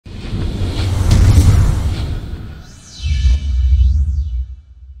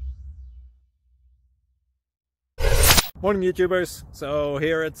Morning YouTubers. So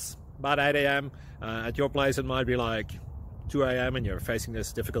here it's about 8 a.m. At your place it might be like 2 a.m. and you're facing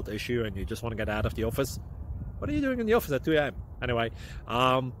this difficult issue and you just want to get out of the office. What are you doing in the office at 2 a.m.? Anyway,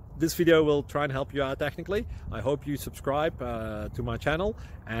 this video will try and help you out technically. I hope you subscribe to my channel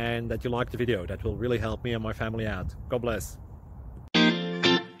and that you like the video. That will really help me and my family out. God bless.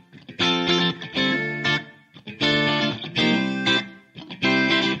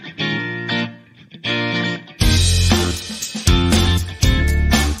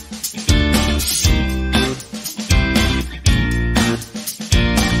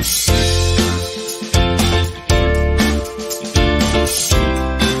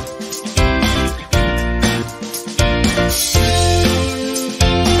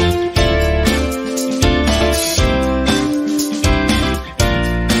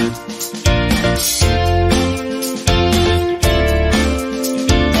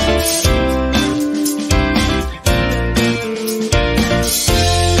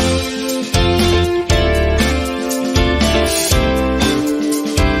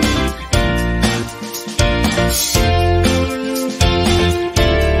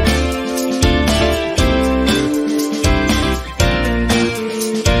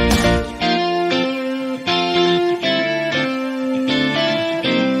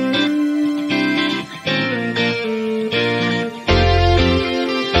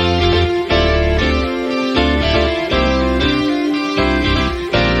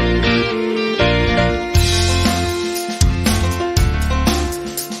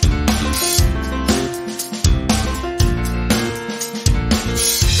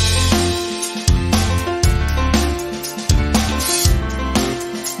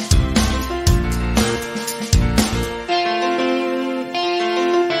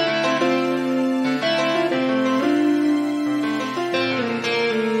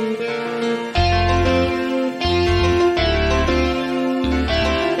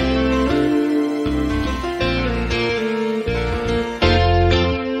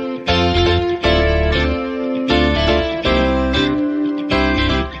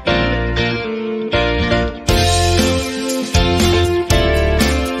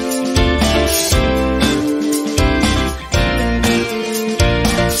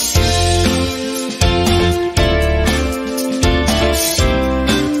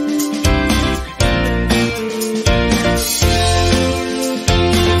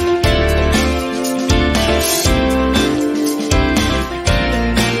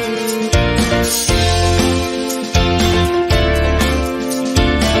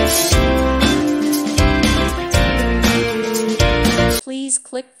 Please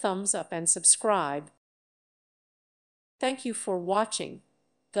click thumbs up and subscribe. Thank you for watching.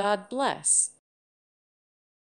 God bless.